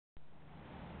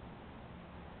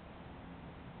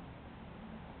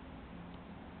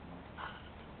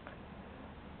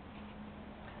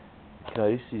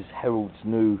Okay, this is Herald's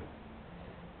new,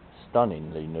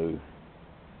 stunningly new,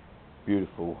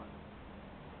 beautiful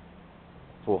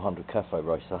 400 cafe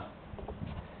racer.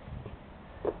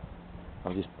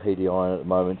 I'm just PDIing at the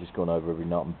moment, just gone over every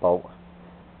nut and bolt,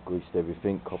 greased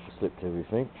everything, copper slipped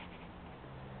everything.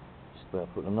 Just about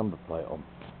to put the number plate on.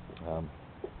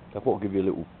 I thought I'd give you a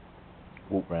little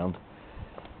walk round,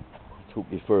 talk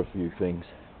you through a few things.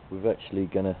 We're actually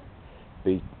going to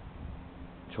be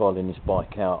trialling this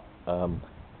bike out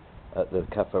at the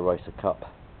Cafe Racer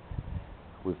Cup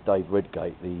with Dave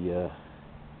Redgate, the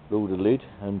Lord of Lid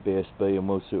and BSB and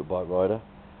World Superbike rider.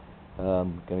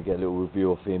 Going to get a little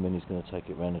review off him, and he's going to take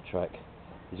it around the track.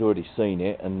 He's already seen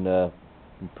it and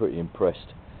been pretty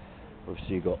impressed.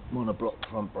 Obviously you've got monoblock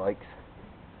front brakes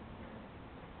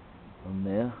on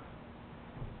there,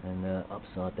 and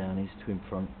upside down is twin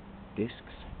front discs.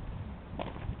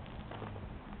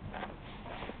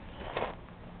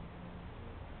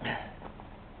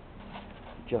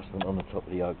 Adjustment on the top of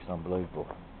the yoke's unbelievable.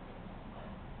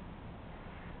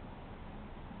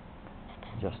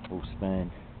 Adjustable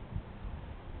span,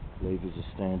 levers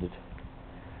are standard,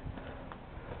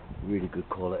 really good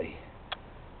quality.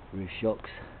 Rear shocks.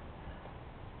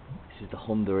 This is the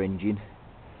Honda engine.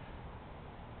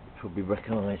 You probably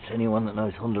recognise, anyone that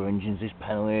knows Honda engines, this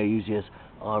panel here usually has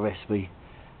RSV,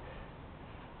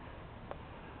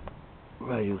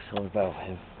 radial side valve,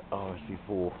 have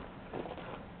RSV4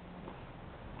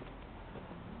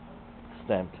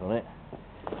 stamped on it.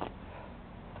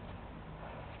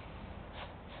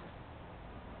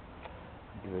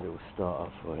 Give it a little start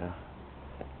up for you.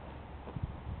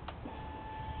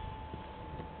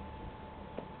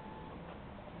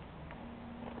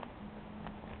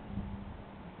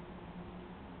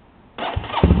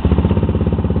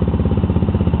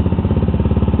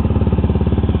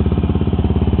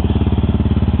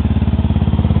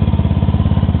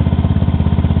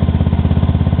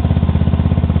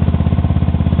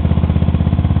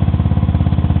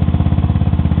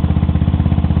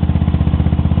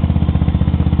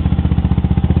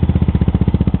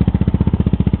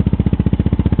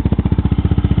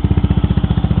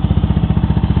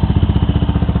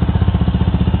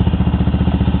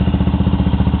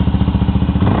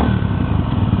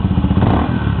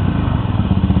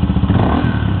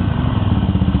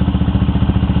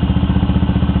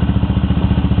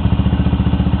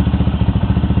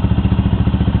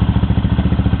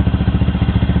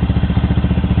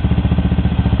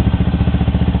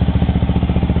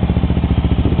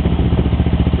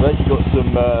 We've actually got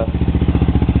some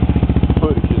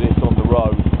footage of this on the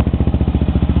road.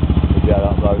 We'll be able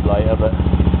to upload later, but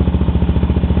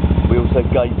we also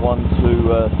gave one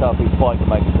to South East Biker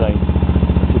magazine.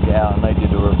 I took it out and they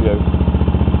did a review.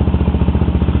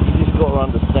 You just got to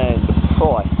understand the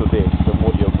price of this and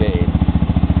what you're getting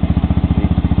is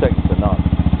second to none.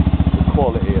 The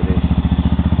quality of this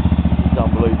is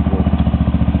unbelievable.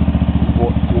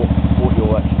 What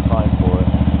you're actually paying for it.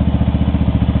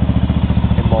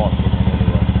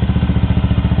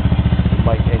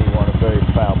 Make anyone a very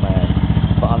proud man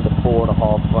for under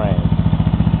 £4.5 grand.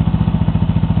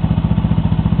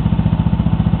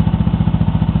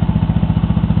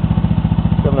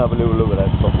 Come and have a little look at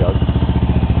that top yoke.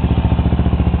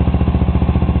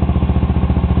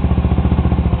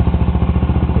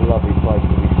 A lovely place to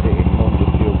be sitting on the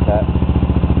fuel tap.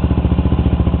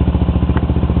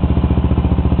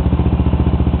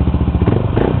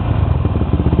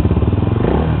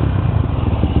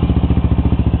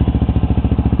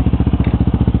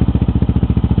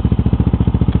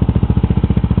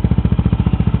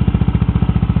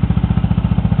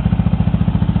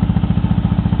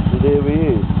 There he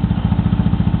is,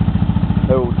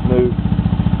 Herald's new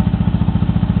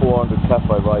 400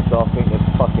 cafe racer. I think they're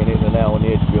fucking hitting the nail on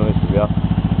the head, to be honest with you.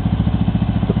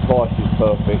 The price is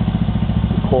perfect,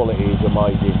 the quality is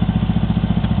amazing,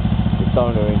 the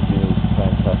donor engine is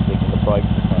fantastic, and the brakes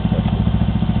are fantastic.